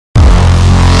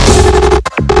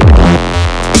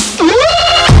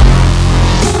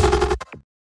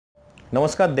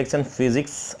नमस्कार देखছেন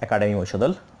physics academy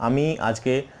Mahishadal. আমি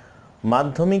আজকে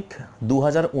মাধ্যমিক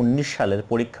 2019 সালের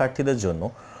পরীক্ষার্থীদের জন্য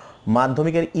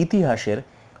মাধ্যমিকের ইতিহাসের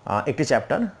একটি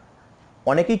চ্যাপ্টার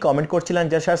অনেকেই কমেন্ট করছিলেন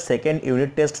যে স্যার সেকেন্ড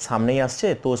ইউনিট টেস্ট সামনেই আসছে,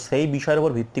 তো সেই বিষয়ের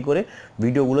উপর ভিত্তি করে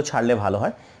ভিডিওগুলো ছাড়লে ভালো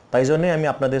হয়। তাই জন্য আমি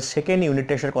আপনাদের সেকেন্ড ইউনিট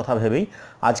টেস্টের কথা ভেবেই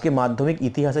আজকে মাধ্যমিক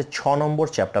ইতিহাসের 6 নম্বর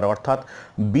চ্যাপ্টার অর্থাৎ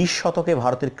 20 শতকে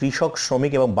ভারতের কৃষক,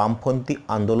 শ্রমিক এবং বামপন্থী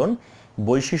আন্দোলন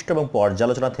বৈশিষ্ট্য এবং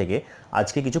পর্যালোচনা থেকে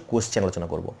আজকে কিছু কোশ্চেন আলোচনা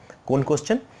করব। কোন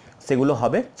কোশ্চেন? সেগুলো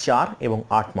হবে 4 এবং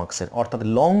 8 মার্কসের, অর্থাৎ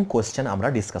লং কোশ্চেন আমরা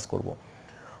ডিসকাস করব।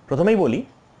 প্রথমেই বলি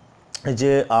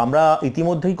যে আমরা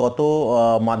ইতিমধ্যেই গত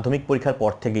মাধ্যমিক পরীক্ষার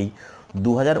পর থেকেই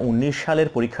 2019 সালের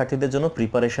পরীক্ষার্থীদের জন্য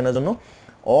প্রিপারেশনের জন্য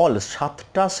অল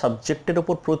 7টা সাবজেক্টের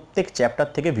ওপর প্রত্যেক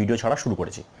চ্যাপ্টার থেকে ভিডিও ছাড়া শুরু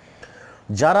করেছি।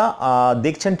 যারা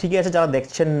দেখছেন ঠিকই আছে, যারা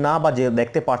দেখছেন না বা যে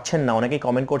দেখতে পাচ্ছেন না, অনেকেই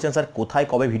কমেন্ট করছেন স্যার কোথায়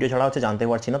কবে ভিডিও ছাড়া হচ্ছে জানতে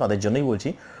পারছি না, তাদের জন্যই বলছি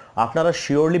আপনারা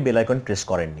শিওরলি বেল আইকন প্রেস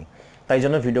করেননি, তাই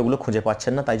জন্য ভিডিওগুলো খুঁজে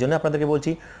পাচ্ছেন না। তাই জন্য আপনাদেরকে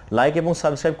বলছি লাইক এবং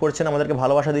সাবস্ক্রাইব করছেন, আমাদেরকে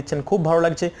ভালোবাসা দিচ্ছেন, খুব ভালো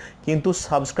লাগছে, কিন্তু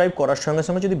সাবস্ক্রাইব করার সঙ্গে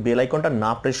সঙ্গে যদি বেল আইকনটা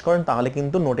না প্রেস করেন তাহলে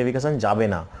কিন্তু নোটিফিকেশান যাবে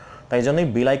না। তাই জন্যই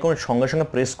বেল আইকন সঙ্গে সঙ্গে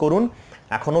প্রেস করুন।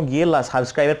 এখনও গিয়ে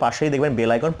সাবস্ক্রাইবের পাশেই দেখবেন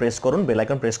বেল আইকন প্রেস করুন। বেল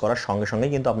আইকন প্রেস করার সঙ্গে সঙ্গে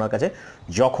কিন্তু আপনার কাছে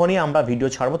যখনই আমরা ভিডিও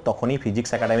ছাড়বো তখনই ফিজিক্স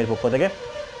একাডেমির পক্ষ থেকে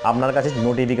আপনার কাছে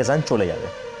নোটিফিকেশান চলে যাবে।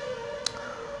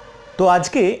 তো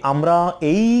আজকে আমরা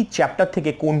এই চ্যাপ্টার থেকে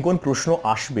কোন কোন প্রশ্ন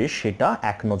আসবে সেটা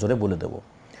এক নজরে বলে দেব।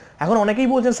 এখন অনেকেই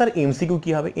বলছেন স্যার এমসিকিউ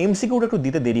কী হবে? এমসিকিউটা একটু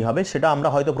দিতে দেরি হবে, সেটা আমরা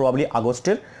হয়তো প্রবাবলি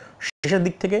আগস্টের শেষের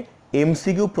দিক থেকে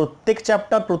এমসিকিউ প্রত্যেক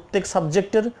চ্যাপ্টার প্রত্যেক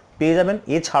সাবজেক্টের পেয়ে যাবেন।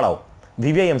 এছাড়াও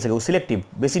ভিভিআই এমসিকিউ সিলেক্টিভ,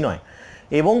 বেশি নয়,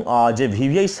 এবং যে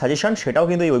ভিভিআই সাজেশন সেটাও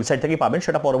কিন্তু এই ওয়েবসাইট থেকেই পাবেন।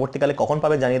 সেটা পরবর্তীকালে কখন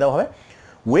পাবেন জানিয়ে দেওয়া হবে।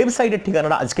 ওয়েবসাইটের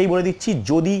ঠিকানাটা আজকেই বলে দিচ্ছি,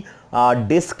 যদি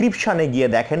ডেসক্রিপশানে গিয়ে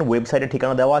দেখেন ওয়েবসাইটের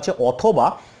ঠিকানা দেওয়া আছে, অথবা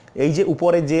এই যে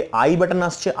উপরে যে আই বাটন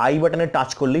আসছে আই বাটনে টাচ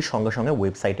করলেই সঙ্গে সঙ্গে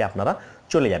ওয়েবসাইটে আপনারা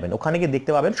চলে যাবেন। ওখানে গিয়ে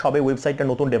দেখতে পাবেন, সবে ওয়েবসাইটটা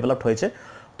নতুন ডেভেলপড হয়েছে,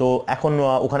 তো এখন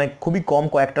ওখানে খুবই কম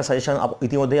কয়েকটা সাজেশন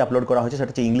ইতিমধ্যেই আপলোড করা হয়েছে, সেটা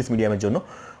হচ্ছে ইংলিশ মিডিয়ামের জন্য।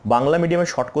 বাংলা মিডিয়ামের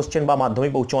শর্ট কোশ্চেন বা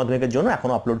মাধ্যমিক বা উচ্চ মাধ্যমিকের জন্য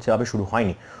এখনও আপলোড সেভাবে শুরু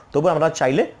হয়নি, তবু আমরা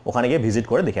চাইলে ওখানে গিয়ে ভিজিট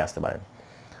করে দেখে আসতে পারেন।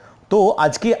 তো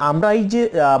আজকে আমরা এই যে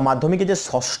মাধ্যমিকের যে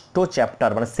 6ষ্ঠ চ্যাপ্টার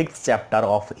মানে 6th চ্যাপ্টার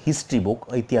অফ হিস্ট্রি বুক,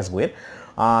 ইতিহাস বইয়ের,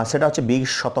 সেটা হচ্ছে 20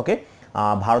 শতকে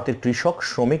ভারতের কৃষক,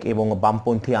 শ্রমিক এবং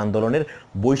বামপন্থী আন্দোলনের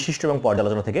বৈশিষ্ট্য এবং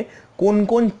পর্যালোচনা থেকে কোন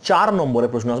কোন 4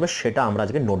 নম্বরের প্রশ্ন আসবে সেটা আমরা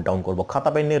আজকে নোট ডাউন করব। খাতা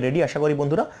পেন নিয়ে রেডি আশা করি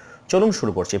বন্ধুরা। চলুন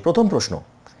শুরু করছি। প্রথম প্রশ্ন,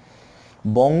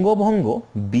 বঙ্গভঙ্গ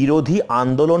বিরোধী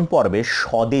আন্দোলন পর্বে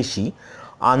স্বদেশী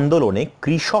আন্দোলনে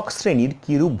কৃষক শ্রেণীর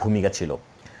কিরূপ ভূমিকা ছিল?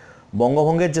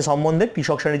 বঙ্গভঙ্গের যে সম্বন্ধে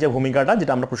কৃষক শ্রেণীর যে ভূমিকাটা,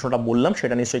 যেটা আমরা প্রশ্নটা বললাম,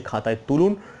 সেটা নিশ্চয়ই খাতায়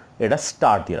তুলুন, এটা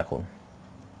স্টার দিয়ে রাখুন।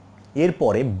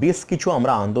 এরপরে বেশ কিছু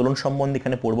আমরা আন্দোলন সম্বন্ধে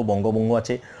এখানে পড়ব। বঙ্গভঙ্গ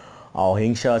আছে,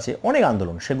 অহিংসা আছে, অনেক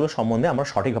আন্দোলন, সেগুলো সম্বন্ধে আমরা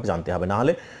সঠিকভাবে জানতে হবে,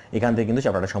 নাহলে এখান থেকে কিন্তু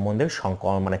চ্যাপ্টারটা সম্বন্ধে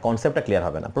মানে কনসেপ্টটা ক্লিয়ার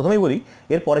হবে না। প্রথমেই বলি,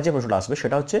 এরপরে যে প্রশ্নটা আসবে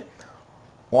সেটা হচ্ছে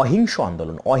অহিংস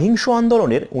আন্দোলন। অহিংস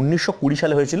আন্দোলনের 1920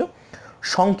 সালে হয়েছিল।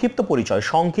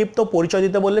 সংক্ষিপ্ত পরিচয়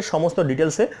দিতে বললে সমস্ত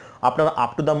ডিটেলসে আপনারা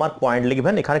up to the mark point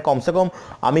লিখবেন। এখানে কমসে কম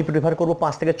আমি প্রিফার করবো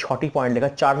 5 থেকে 6টি পয়েন্ট লেখা।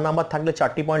 4 নাম্বার থাকলে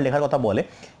 4টি পয়েন্ট লেখার কথা বলে,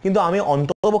 কিন্তু আমি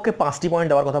অন্ততপক্ষে 5টি পয়েন্ট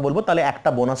দেওয়ার কথা বলবো, তাহলে একটা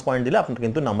বোনাস পয়েন্ট দিলে আপনার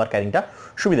কিন্তু নাম্বার ক্যারিংটা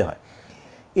সুবিধা হয়।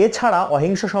 এছাড়া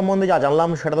অহিংস সম্বন্ধে যা জানলাম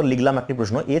সেটা তো লিখলাম একটি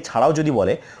প্রশ্ন। এছাড়াও যদি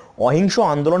বলে অহিংস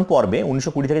আন্দোলন পর্বে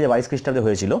 1920 থেকে যে 22 খ্রিস্টাব্দে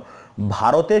হয়েছিল,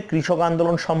 ভারতের কৃষক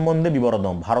আন্দোলন সম্বন্ধে বিবরণ।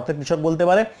 ভারতের কৃষক বলতে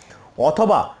পারে,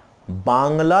 অথবা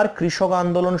বাংলার কৃষক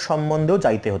আন্দোলন সম্বন্ধেও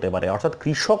যাইতে হতে পারে, অর্থাৎ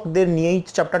কৃষকদের নিয়েই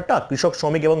চ্যাপ্টারটা, কৃষক,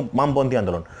 শ্রমিক এবং বামপন্থী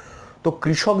আন্দোলন। তো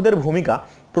কৃষকদের ভূমিকা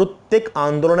প্রত্যেক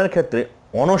আন্দোলনের ক্ষেত্রে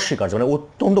অনস্বীকার্য, মানে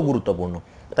অত্যন্ত গুরুত্বপূর্ণ।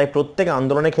 তাই প্রত্যেক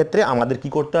আন্দোলনের ক্ষেত্রে আমাদের কি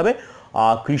করতে হবে?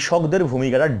 কৃষকদের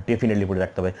ভূমিকাটা ডেফিনেটলি পড়ে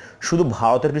রাখতে হবে। শুধু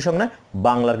ভারতের কৃষক নয়,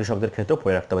 বাংলার কৃষকদের ক্ষেত্রেও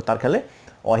পড়ে রাখতে হবে। তার খেলে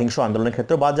অহিংস আন্দোলনের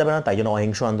ক্ষেত্রেও বাদ যাবে না, তাই জন্য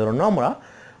অহিংস আন্দোলনও আমরা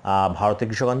ভারতের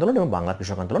কৃষক আন্দোলন এবং বাংলার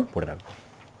কৃষক আন্দোলন পড়ে রাখবো।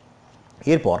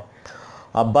 এরপর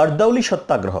বারদাউলি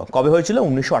সত্যাগ্রহ কবে হয়েছিল?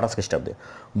 1928 খ্রিস্টাব্দে।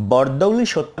 বারদাউলি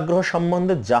সত্যাগ্রহ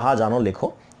সম্বন্ধে যাহা জানো লেখো,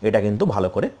 এটা কিন্তু ভালো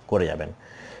করে যাবেন।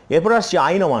 এরপর আসছি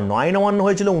আইন অমান্য। আইন অমান্য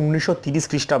হয়েছিল 1930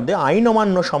 খ্রিস্টাব্দে। আইন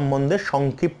অমান্য সম্বন্ধে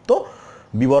সংক্ষিপ্ত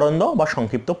বিবরণ দাও বা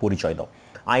সংক্ষিপ্ত পরিচয় দাও।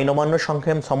 আইন অমান্য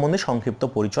সম্বন্ধে সংক্ষিপ্ত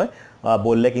পরিচয়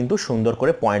বললে কিন্তু সুন্দর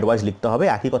করে পয়েন্ট ওয়াইজ লিখতে হবে।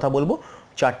 একই কথা বলবো,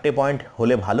 4টে পয়েন্ট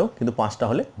হলে ভালো, কিন্তু 5টা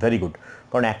হলে ভেরি গুড,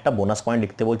 কারণ একটা বোনাস পয়েন্ট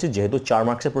লিখতে বলছি, যেহেতু 4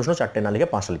 মার্কসের প্রশ্ন, 4টে না লিখে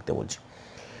 5টা লিখতে বলছি।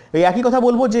 এই একই কথা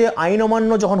বলবো যে আইন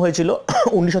অমান্য যখন হয়েছিল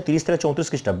 1930 থেকে 34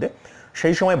 খ্রিস্টাব্দে,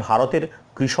 সেই সময় ভারতের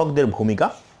কৃষকদের ভূমিকা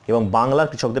এবং বাংলার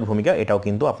কৃষকদের ভূমিকা, এটাও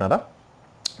কিন্তু আপনারা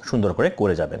সুন্দর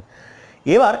করে যাবেন।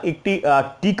 এবার একটি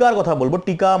টিকার কথা বলবো।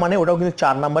 টিকা মানে ওটাও কিন্তু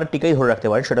 4 নম্বরের টিকাই ধরে রাখতে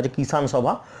পারেন, সেটা হচ্ছে কিষাণ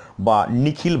সভা বা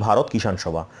নিখিল ভারত কিষাণ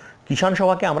সভা। কিষাণ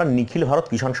সভাকে আমরা নিখিল ভারত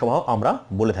কিষাণ সভাও আমরা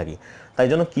বলে থাকি, তাই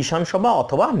জন্য কিষাণ সভা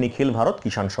অথবা নিখিল ভারত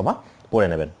কিষাণ সভা পড়ে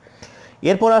নেবেন।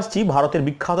 এরপর আসছি ভারতের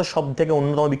বিখ্যাত সবথেকে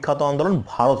অন্যতম বিখ্যাত আন্দোলন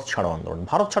ভারত ছাড়ো আন্দোলন।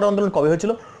 ভারত ছাড়ো আন্দোলন কবে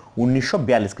হয়েছিল?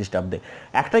 1942 খ্রিস্টাব্দে।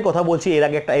 একটাই কথা বলছি, এর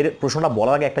আগে এর প্রশ্নটা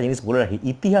বলার আগে একটা জিনিস বলে রাখি,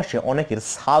 ইতিহাসে অনেকের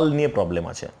সাল নিয়ে প্রবলেম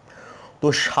আছে। তো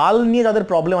সাল নিয়ে যাদের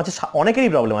প্রবলেম আছে,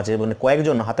 অনেকেরই প্রবলেম আছে, মানে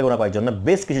কয়েকজন, হাতে গোনা কয়েকজন না,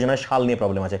 বেশ কিছু জনের সাল নিয়ে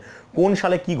প্রবলেম আছে, কোন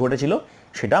সালে কি ঘটেছিল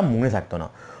সেটা মনে থাকতো না।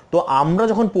 তো আমরা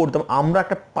যখন পড়তাম, আমরা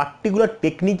একটা পার্টিকুলার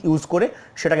টেকনিক ইউজ করে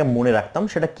সেটাকে মনে রাখতাম।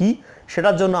 সেটা কি?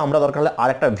 সেটার জন্য আমরা দরকার হলে আর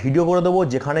একটা ভিডিও করে দেবো,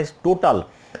 যেখানে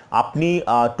আপনি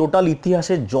টোটাল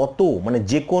ইতিহাসে যত, মানে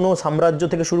যে কোনো সাম্রাজ্য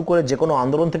থেকে শুরু করে, যে কোনো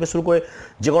আন্দোলন থেকে শুরু করে,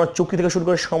 যে কোনো চুক্তি থেকে শুরু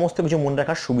করে সমস্ত কিছু মনে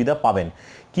রাখার সুবিধা পাবেন।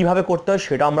 কিভাবে করতে হয়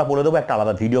সেটা আমরা বলে দেবো, একটা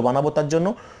আলাদা ভিডিও বানাবো তার জন্য।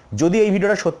 যদি এই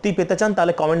ভিডিওটা সত্যিই পেতে চান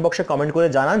তাহলে কমেন্ট বক্সে কমেন্ট করে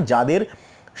জানান যাদের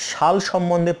সাল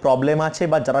সম্বন্ধে প্রবলেম আছে,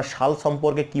 বা যারা সাল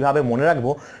সম্পর্কে কিভাবে মনে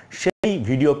রাখবো সেই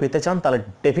ভিডিও পেতে চান, তাহলে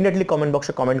ডেফিনেটলি কমেন্ট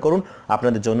বক্সে কমেন্ট করুন,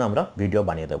 আপনাদের জন্য আমরা ভিডিও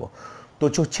বানিয়ে দেবো। তো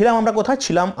ছিলাম আমরা কোথায়?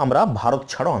 ছিলাম আমরা ভারত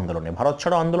ছাড়ো আন্দোলনে। ভারত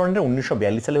ছাড়ো আন্দোলনটা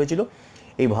 1942 সালে হয়েছিল।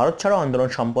 এই ভারত ছাড়ো আন্দোলন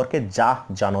সম্পর্কে যা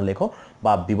জানো লেখো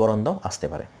বা বিবরণ দাও আসতে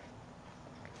পারে।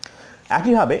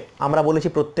 একইভাবে আমরা বলেছি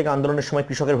প্রত্যেক আন্দোলনের সময়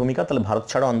কৃষকের ভূমিকা, তাহলে ভারত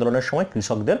ছাড়ো আন্দোলনের সময়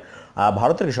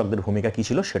ভারতের কৃষকদের ভূমিকা কী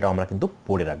ছিল সেটাও আমরা কিন্তু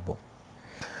পড়ে রাখবো।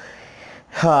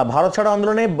 হ্যাঁ, ভারত ছাড়ো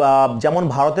আন্দোলনে যেমন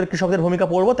ভারতের কৃষকদের ভূমিকা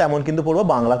পড়বো, তেমন কিন্তু পড়বো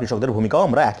বাংলা কৃষকদের ভূমিকাও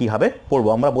আমরা একইভাবে পড়বো।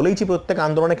 আমরা বলেইছি প্রত্যেক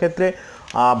আন্দোলনের ক্ষেত্রে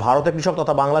ভারতের কৃষক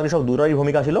তথা বাংলা কৃষক দুটোরই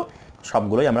ভূমিকা ছিল,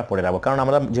 সবগুলোই আমরা পড়ে রাখবো। কারণ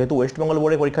আমরা যেহেতু ওয়েস্ট বেঙ্গল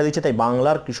বোর্ডে পরীক্ষা দিচ্ছি, তাই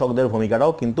বাংলার কৃষকদের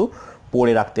ভূমিকাটাও কিন্তু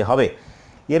পড়ে রাখতে হবে।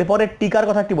 এরপরে টিকার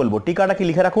কথা একটি বলবো। টিকাটা কি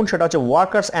লিখে রাখুন, সেটা হচ্ছে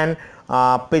ওয়ার্কার্স অ্যান্ড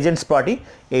পেজেন্টস পার্টি।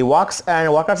 এই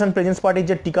ওয়ার্কার্স অ্যান্ড পেজেন্টস পার্টির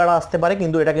যে টিকাটা আসতে পারে,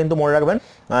 কিন্তু এটা কিন্তু মনে রাখবেন,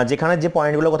 যেখানে যে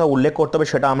পয়েন্টগুলোর কথা উল্লেখ করতে হবে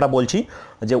সেটা আমরা বলছি,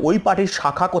 যে ওই পার্টির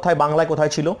শাখা কোথায়, বাংলায়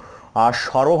কোথায় ছিল, আর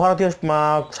সর্বভারতীয়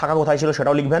শাখা কোথায় ছিল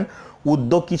সেটাও লিখবেন,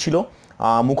 উদ্যোগ কী ছিল,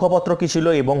 মুখপত্র কী ছিল,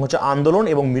 এবং হচ্ছে আন্দোলন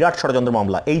এবং বিরাট ষড়যন্ত্র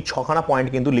মামলা, এই 6খানা পয়েন্ট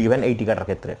কিন্তু লিখবেন এই টিকাটার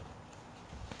ক্ষেত্রে।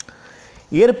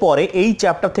 এরপরে এই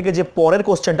চ্যাপ্টার থেকে যে পরের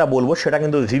কোশ্চেনটা বলবো সেটা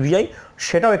কিন্তু রিভিআই,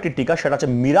 সেটাও একটি টিকা, সেটা হচ্ছে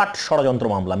বিরাট ষড়যন্ত্র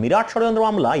মামলা। বিরাট ষড়যন্ত্র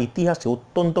মামলা ইতিহাসে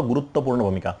অত্যন্ত গুরুত্বপূর্ণ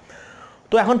ভূমিকা।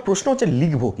 তো এখন প্রশ্ন হচ্ছে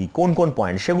লিখবো কি, কোন কোন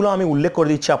পয়েন্ট, সেগুলো আমি উল্লেখ করে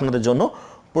দিচ্ছি আপনাদের জন্য।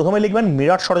 প্রথমে লিখবেন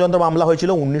বিরাট ষড়যন্ত্র মামলা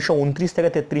হয়েছিল 1929 থেকে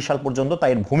 33 সাল পর্যন্ত,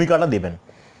 তাই এর ভূমিকাটা দেবেন।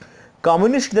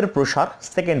 কমিউনিস্টদের প্রসার,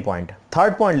 সেকেন্ড পয়েন্ট।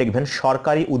 থার্ড পয়েন্ট লিখবেন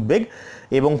সরকারি উদ্বেগ,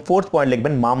 এবং ফোর্থ পয়েন্ট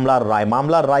লিখবেন মামলার রায়।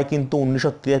 মামলার রায় কিন্তু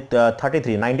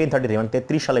 1933 মানে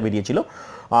 33 সালে বেরিয়েছিল।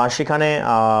 সেখানে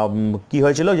কি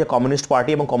হয়েছিল, যে কমিউনিস্ট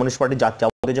পার্টি এবং কমিউনিস্ট পার্টির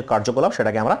যাবতীয় যে কার্যকলাপ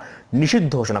সেটাকে আমরা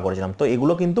নিষিদ্ধ ঘোষণা করেছিলাম। তো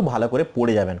এগুলো কিন্তু ভালো করে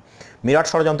পড়ে যাবেন। বিরাট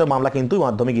ষড়যন্ত্রের মামলা কিন্তু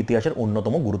মাধ্যমিক ইতিহাসের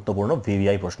অন্যতম গুরুত্বপূর্ণ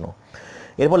ভিভিআই প্রশ্ন।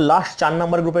 এরপর লাস্ট 4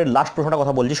 নম্বর গ্রুপের লাস্ট প্রশ্নটা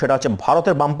কথা বলছি, সেটা হচ্ছে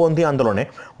ভারতের বামপন্থী আন্দোলনে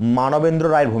মানবেন্দ্র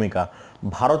রায়ের ভূমিকা।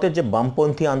 ভারতের যে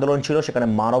বামপন্থী আন্দোলন ছিল সেখানে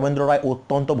মানবেন্দ্র রায়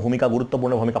অত্যন্ত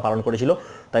গুরুত্বপূর্ণ ভূমিকা পালন করেছিল,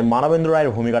 তাই মানবেন্দ্র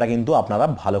রায়ের ভূমিকাটা কিন্তু আপনারা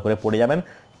ভালো করে পড়ে যাবেন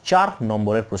 4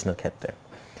 নম্বরের প্রশ্নের ক্ষেত্রে।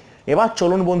 এবার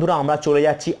চলুন বন্ধুরা, আমরা চলে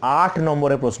যাচ্ছি 8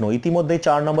 নম্বরের প্রশ্ন। ইতিমধ্যেই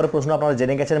 4 নম্বরের প্রশ্ন আপনারা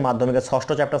জেনে গেছেন মাধ্যমিকের ষষ্ঠ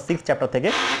চ্যাপ্টার 6 চ্যাপ্টার থেকে।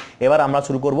 এবার আমরা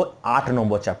শুরু করব 8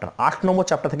 নম্বর চ্যাপ্টার। 8 নম্বর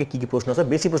চ্যাপ্টার থেকে কি কি প্রশ্ন আছে,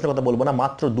 বেশি প্রশ্নের কথা বলবো না,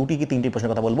 মাত্র 2টি কি 3টি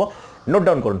প্রশ্নের কথা বলবো, নোট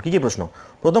ডাউন করুন কি কি প্রশ্ন।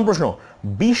 প্রথম প্রশ্ন,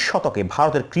 20 শতকে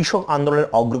ভারতের কৃষক আন্দোলনের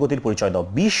অগ্রগতির পরিচয় দাও।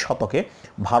 20 শতকে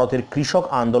ভারতের কৃষক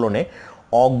আন্দোলনে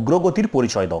অগ্রগতির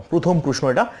পরিচয় দাও। প্রথম প্রশ্ন,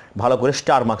 এটা ভালো করে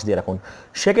স্টার মার্কস দিয়ে রাখুন।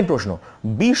 সেকেন্ড প্রশ্ন,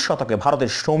 20 শতকে ভারতের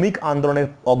শ্রমিক আন্দোলনের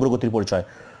অগ্রগতির পরিচয়।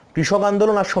 কৃষক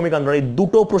আন্দোলন আর শ্রমিক আন্দোলন, এই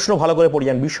দুটো প্রশ্ন ভালো করে পড়ে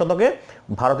যান। 20 শতকে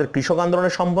ভারতের কৃষক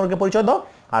আন্দোলনের সম্পর্কে পরিচয় দাও,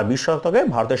 আর 20 শতকে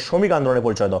ভারতের শ্রমিক আন্দোলনের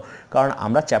পরিচয় দাও। কারণ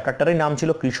আমরা চ্যাপ্টারটারই নাম ছিল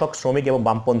কৃষক, শ্রমিক এবং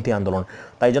বামপন্থী আন্দোলন,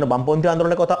 তাই জন্য বামপন্থী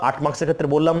আন্দোলনের কথা 8 মার্কসের ক্ষেত্রে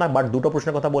বললাম না, বাট দুটো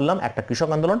প্রশ্নের কথা বললাম, একটা কৃষক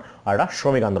আন্দোলন আর একটা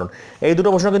শ্রমিক আন্দোলন। এই দুটো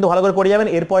প্রশ্ন কিন্তু ভালো করে পড়ে যাবেন।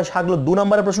 এরপরে থাকলো 2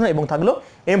 নম্বরের প্রশ্ন এবং থাকলো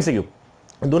এমসিকিউ।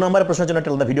 2 নম্বরের প্রশ্নের জন্য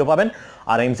একটা আলাদা ভিডিও পাবেন,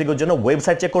 আর এমসিকিউর জন্য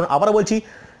ওয়েবসাইট চেক করুন। আবার বলছি,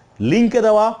 লিঙ্কে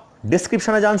দেওয়া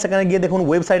ডিসক্রিপশনে যান, সেখানে গিয়ে দেখুন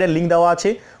ওয়েবসাইটের লিঙ্ক দেওয়া আছে,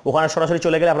 ওখানে সরাসরি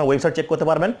চলে গেলে আপনারা ওয়েবসাইট চেক করতে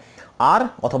পারবেন। আর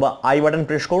অথবা আই বাটন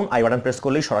প্রেস করুন, আই বাটন প্রেস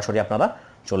করলেই সরাসরি আপনারা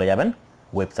চলে যাবেন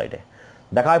ওয়েবসাইটে।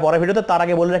 দেখা হয় পরের ভিডিওতে। তার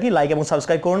আগে বলে রাখি, লাইক এবং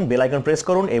সাবস্ক্রাইব করুন, বেল আইকন প্রেস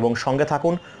করুন এবং সঙ্গে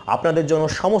থাকুন। আপনাদের জন্য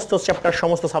সমস্ত চ্যাপ্টার,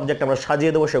 সমস্ত সাবজেক্ট আমরা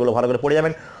সাজিয়ে দেবো, সেগুলো ভালো করে পড়ে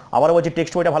যাবেন। আবার বলছি,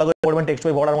 টেক্সট বইটা ভালো করে পড়বেন। টেক্সট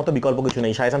বই পড়ার মতো বিকল্প কিছু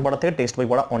নেই, সাজেশন পড়ার থেকে টেক্সট বই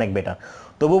পড়া অনেক বেটার।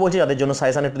 তবুও বলছি, যাদের জন্য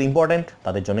সাজেশন একটু ইম্পর্টেন্ট,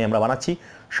 তাদের জন্যই আমরা বানাচ্ছি।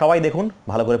 সবাই দেখুন,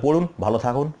 ভালো করে পড়ুন, ভালো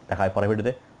থাকুন। দেখা হয় পরের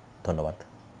ভিডিওতে। ধন্যবাদ।